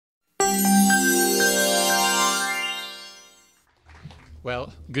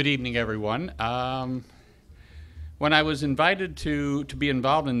Well, good evening, everyone. When I was invited to be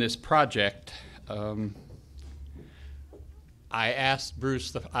involved in this project, I asked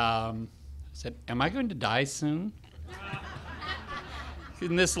Bruce, I said, am I going to die soon?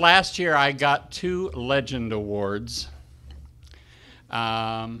 In this last year, I got 2 Legend Awards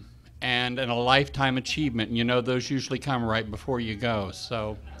and a Lifetime Achievement. And you know, those usually come right before you go.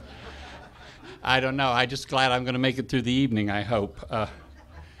 So I don't know. I'm just glad I'm going to make it through the evening, I hope.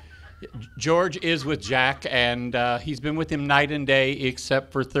 George is with Jack, and he's been with him night and day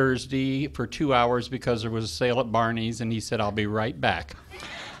except for Thursday for 2 hours because there was a sale at Barney's, and he said, I'll be right back.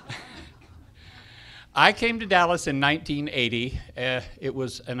 I came to Dallas in 1980. It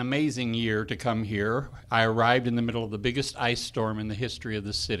was an amazing year to come here. I arrived in the middle of the biggest ice storm in the history of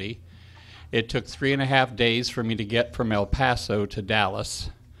the city. It took 3.5 days for me to get from El Paso to Dallas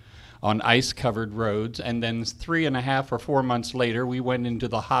on ice-covered roads, and then 3.5 or 4 months later, we went into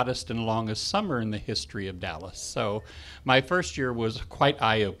the hottest and longest summer in the history of Dallas. So my first year was quite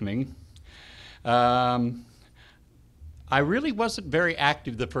eye-opening. I really wasn't very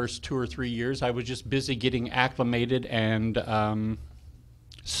active the first 2 or 3 years. I was just busy getting acclimated and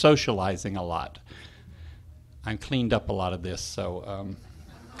socializing a lot. I cleaned up a lot of this, so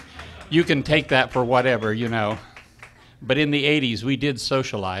you can take that for whatever, you know. But in the 80s, we did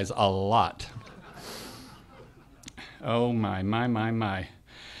socialize a lot. Oh, my.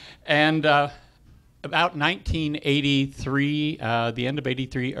 And about 1983, the end of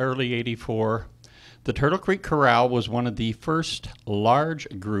 83, early 84, the Turtle Creek Corral was one of the first large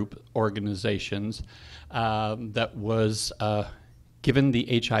group organizations that was given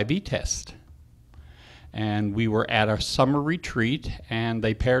the HIV test. And we were at a summer retreat, and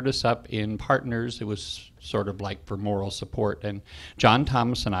they paired us up in partners. It was sort of like for moral support. And John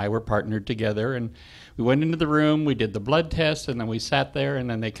Thomas and I were partnered together, and we went into the room, we did the blood test, and then we sat there, and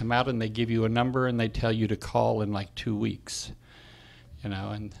then they come out and they give you a number, and they tell you to call in like 2 weeks. You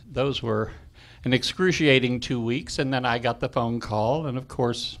know, and those were an excruciating 2 weeks, and then I got the phone call, and of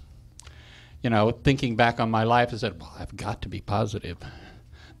course, you know, thinking back on my life, I said, well, I've got to be positive.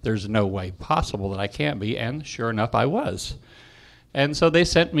 There's no way possible that I can't be, and sure enough, I was. And so they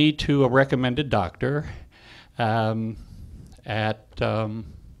sent me to a recommended doctor at,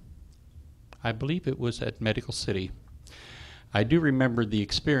 I believe it was at Medical City. I do remember the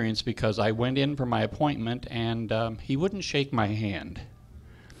experience because I went in for my appointment, and he wouldn't shake my hand.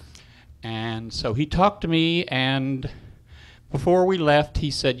 And so he talked to me, and before we left,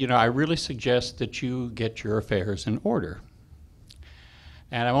 he said, you know, I really suggest that you get your affairs in order.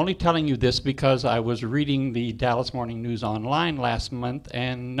 And I'm only telling you this because I was reading the Dallas Morning News online last month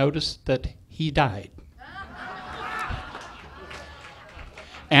and noticed that he died.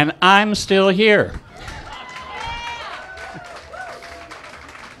 And I'm still here.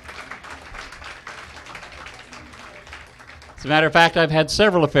 As a matter of fact, I've had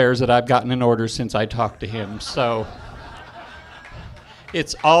several affairs that I've gotten in order since I talked to him, so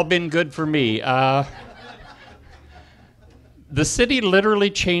it's all been good for me. The city literally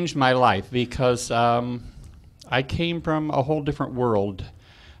changed my life because I came from a whole different world.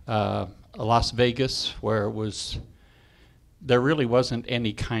 Las Vegas, where there really wasn't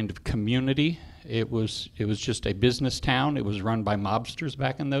any kind of community. It was just a business town. It was run by mobsters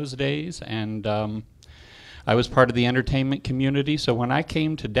back in those days, and I was part of the entertainment community. So when I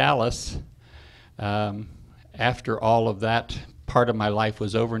came to Dallas, after all of that part of my life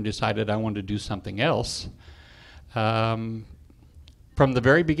was over and decided I wanted to do something else, from the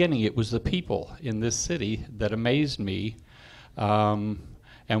very beginning, it was the people in this city that amazed me. And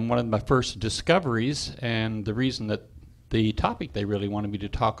one of my first discoveries, and the reason that the topic they really wanted me to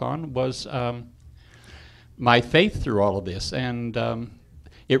talk on was my faith through all of this. And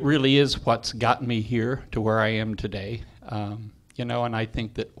it really is what's gotten me here to where I am today. You know, and I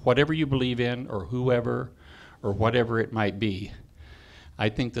think that whatever you believe in, or whoever, or whatever it might be, I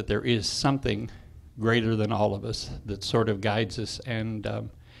think that there is something greater than all of us that sort of guides us, and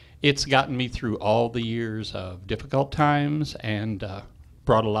it's gotten me through all the years of difficult times and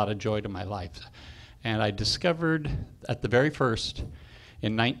brought a lot of joy to my life. And I discovered at the very first,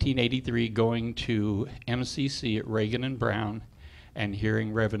 in 1983, going to MCC at Reagan and Brown and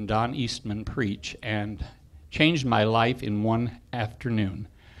hearing Reverend Don Eastman preach, and changed my life in one afternoon.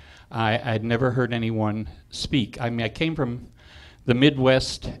 I'd never heard anyone speak. I mean, I came from the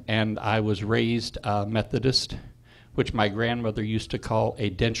Midwest, and I was raised Methodist, which my grandmother used to call a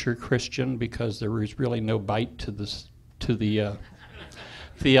denture Christian because there was really no bite to the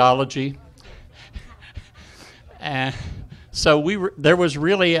theology. So there was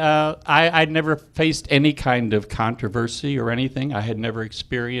really, I'd never faced any kind of controversy or anything. I had never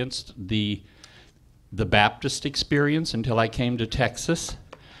experienced the Baptist experience until I came to Texas.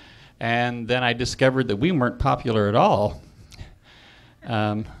 And then I discovered that we weren't popular at all,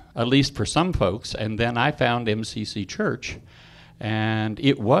 at least for some folks. And then I found MCC Church, and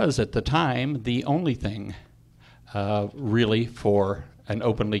it was at the time the only thing really for an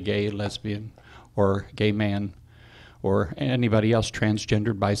openly gay, lesbian, or gay man, or anybody else,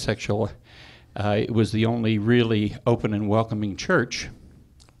 transgendered, bisexual. It was the only really open and welcoming church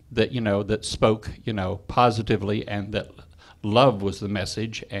that, that spoke, positively, and that love was the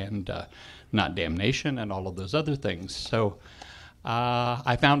message, and not damnation and all of those other things. So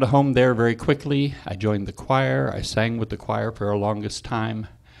I found a home there very quickly. I joined the choir. I sang with the choir for the longest time.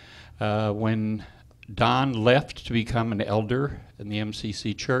 When Don left to become an elder in the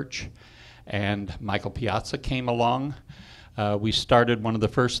MCC church, and Michael Piazza came along, we started, one of the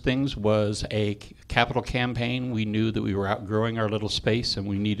first things was a capital campaign. We knew that we were outgrowing our little space and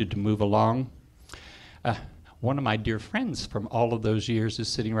we needed to move along. One of my dear friends from all of those years is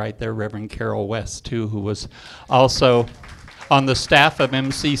sitting right there, Reverend Carol West, too, who was also on the staff of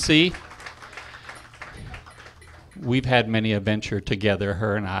MCC. We've had many a venture together,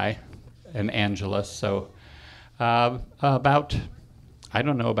 her and I, and Angela. So about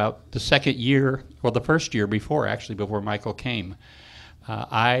the second year, well, the first year before, actually, before Michael came,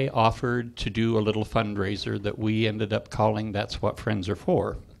 I offered to do a little fundraiser that we ended up calling That's What Friends Are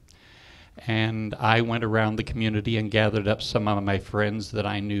For. And I went around the community and gathered up some of my friends that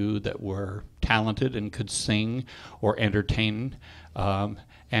I knew that were talented and could sing or entertain.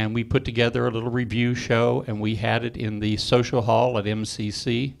 And we put together a little review show, and we had it in the social hall at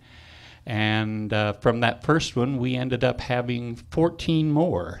MCC. And from that first one, we ended up having 14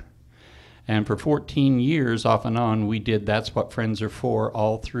 more. And for 14 years, off and on, we did That's What Friends Are For,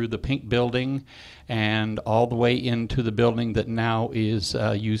 all through the Pink Building and all the way into the building that now is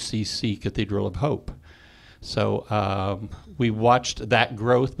UCC, Cathedral of Hope. So we watched that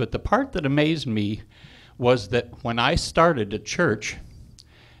growth, but the part that amazed me was that when I started at church,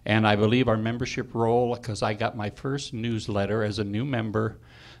 and I believe our membership roll, because I got my first newsletter as a new member,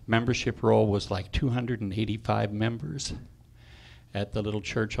 membership roll was like 285 members at the little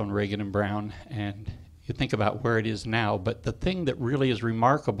church on Reagan and Brown, and you think about where it is now, but the thing that really is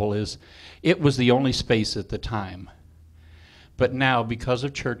remarkable is it was the only space at the time. But now, because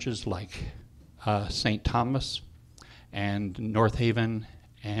of churches like St. Thomas and North Haven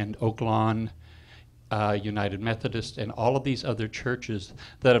and Oak Lawn, United Methodist, and all of these other churches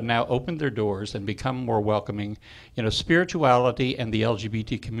that have now opened their doors and become more welcoming, spirituality and the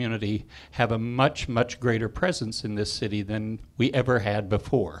LGBT community have a much, much greater presence in this city than we ever had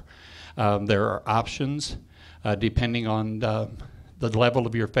before. There are options depending on the level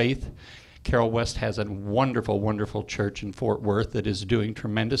of your faith. Carol West has a wonderful, wonderful church in Fort Worth that is doing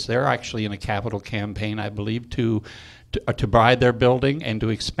tremendous. They're actually in a capital campaign, I believe, to buy their building and to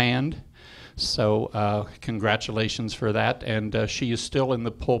expand. So congratulations for that, and she is still in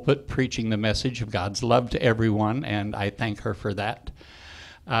the pulpit preaching the message of God's love to everyone, and I thank her for that.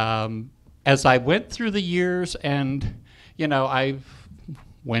 As I went through the years, and I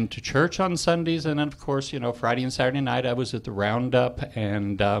went to church on Sundays, and then of course Friday and Saturday night I was at the Roundup,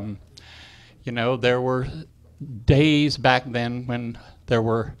 and there were days back then when there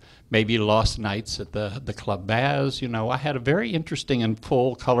were maybe lost nights at the Club Baz. I had a very interesting and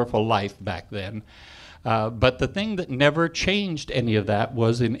full, colorful life back then. But the thing that never changed any of that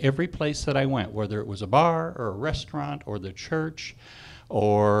was in every place that I went, whether it was a bar or a restaurant or the church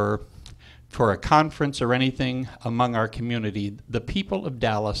or for a conference or anything among our community, the people of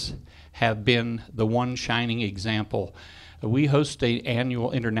Dallas have been the one shining example. We host an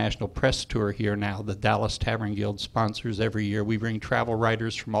annual international press tour here now. The Dallas Tavern Guild sponsors every year. We bring travel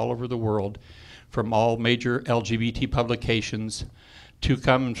writers from all over the world, from all major LGBT publications, to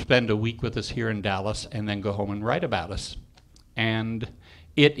come and spend a week with us here in Dallas and then go home and write about us. And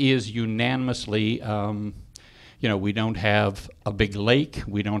it is unanimously, we don't have a big lake,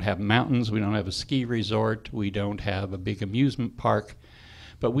 we don't have mountains, we don't have a ski resort, we don't have a big amusement park,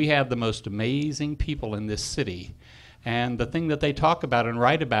 but we have the most amazing people in this city. And the thing that they talk about and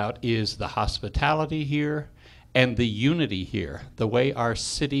write about is the hospitality here and the unity here, the way our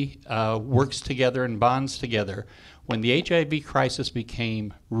city works together and bonds together. When the HIV crisis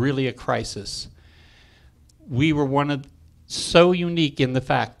became really a crisis, we were so unique in the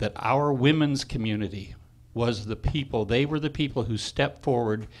fact that our women's community was the people, they were the people who stepped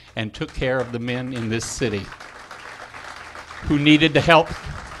forward and took care of the men in this city who needed the help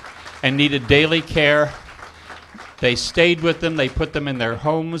and needed daily care. They stayed with them. They put them in their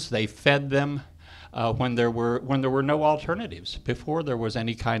homes. They fed them when there were no alternatives. Before there was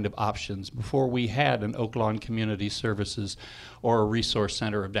any kind of options. Before we had an Oak Lawn Community Services or a Resource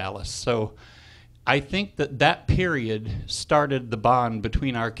Center of Dallas. So I think that that period started the bond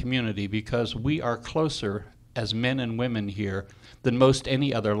between our community, because we are closer as men and women here than most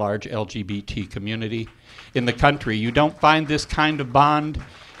any other large LGBT community in the country. You don't find this kind of bond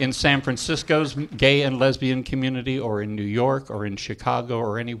in San Francisco's gay and lesbian community, or in New York, or in Chicago,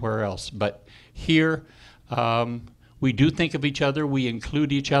 or anywhere else. But here, we do think of each other. We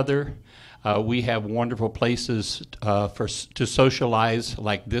include each other. We have wonderful places to socialize,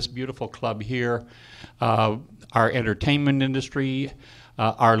 like this beautiful club here. Our entertainment industry,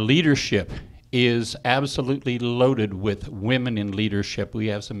 our leadership is absolutely loaded with women in leadership. We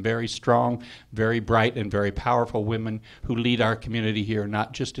have some very strong, very bright, and very powerful women who lead our community here,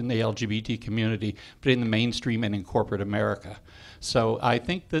 not just in the LGBT community, but in the mainstream and in corporate America. So I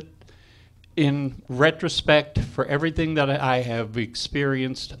think that in retrospect, for everything that I have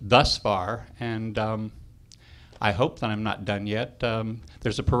experienced thus far, and I hope that I'm not done yet.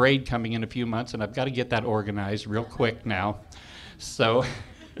 There's a parade coming in a few months, and I've got to get that organized real quick now. So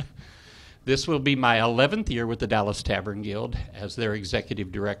this will be my 11th year with the Dallas Tavern Guild as their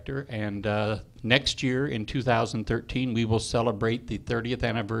executive director, and next year in 2013 we will celebrate the 30th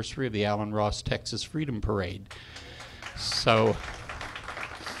anniversary of the Allen Ross Texas Freedom Parade. So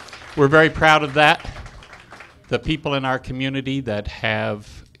we're very proud of that. The people in our community that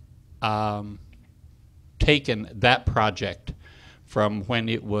have taken that project from when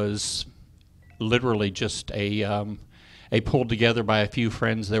it was literally just a pulled together by a few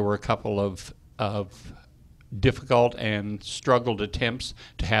friends. There were a couple of difficult and struggled attempts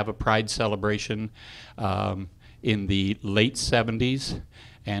to have a Pride celebration in the late 70s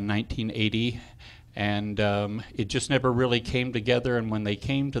and 1980. And it just never really came together. And when they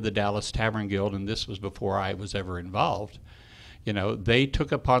came to the Dallas Tavern Guild, and this was before I was ever involved, you know, they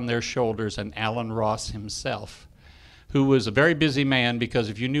took upon their shoulders an Allen Ross himself, who was a very busy man, because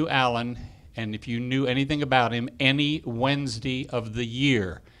if you knew Allen, and if you knew anything about him, any Wednesday of the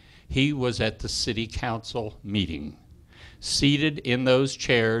year, he was at the city council meeting, seated in those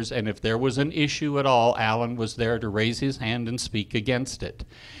chairs, and if there was an issue at all, Allen was there to raise his hand and speak against it.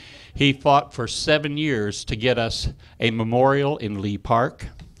 He fought for 7 years to get us a memorial in Lee Park,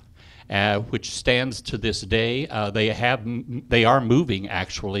 which stands to this day. They are moving,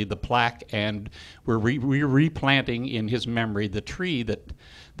 actually, the plaque, and we're replanting in his memory the tree that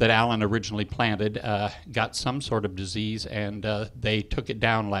Allen originally planted. Got some sort of disease, and they took it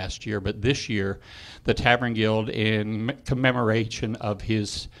down last year. But this year, the Tavern Guild, in commemoration of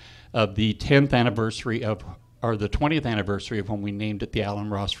the 10th anniversary or the 20th anniversary of when we named it the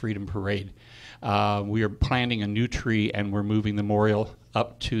Allen Ross Freedom Parade, we are planting a new tree, and we're moving the memorial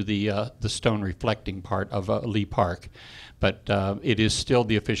up to the stone reflecting part of Lee Park. But it is still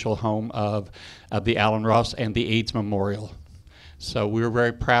the official home of the Allen Ross and the AIDS Memorial. So we were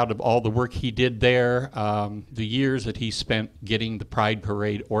very proud of all the work he did there, the years that he spent getting the Pride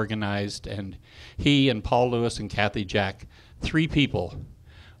Parade organized. And he and Paul Lewis and Kathy Jack, 3 people,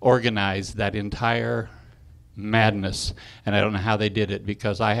 organized that entire madness. And I don't know how they did it,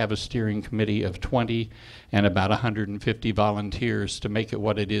 because I have a steering committee of 20 and about 150 volunteers to make it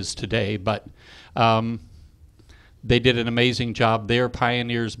what it is today. But they did an amazing job. They're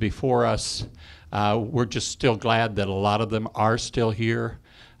pioneers before us. We're just still glad that a lot of them are still here.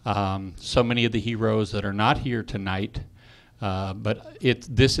 So many of the heroes that are not here tonight, but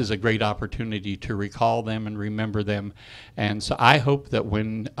this is a great opportunity to recall them and remember them. And so I hope that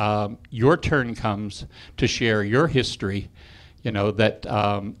when your turn comes to share your history, you know,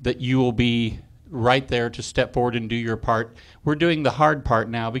 that you will be right there to step forward and do your part. We're doing the hard part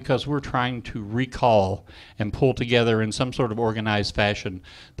now, because we're trying to recall and pull together in some sort of organized fashion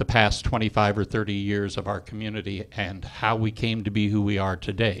the past 25 or 30 years of our community and how we came to be who we are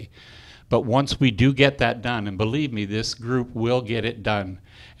today. But once we do get that done, and believe me, this group will get it done,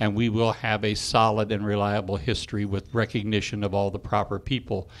 and we will have a solid and reliable history with recognition of all the proper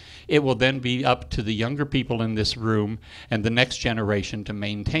people, it will then be up to the younger people in this room and the next generation to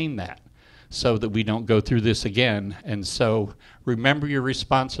maintain that, so that we don't go through this again. And so remember your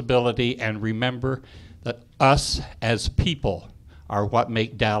responsibility, and remember that us as people are what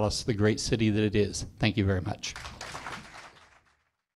make Dallas the great city that it is. Thank you very much.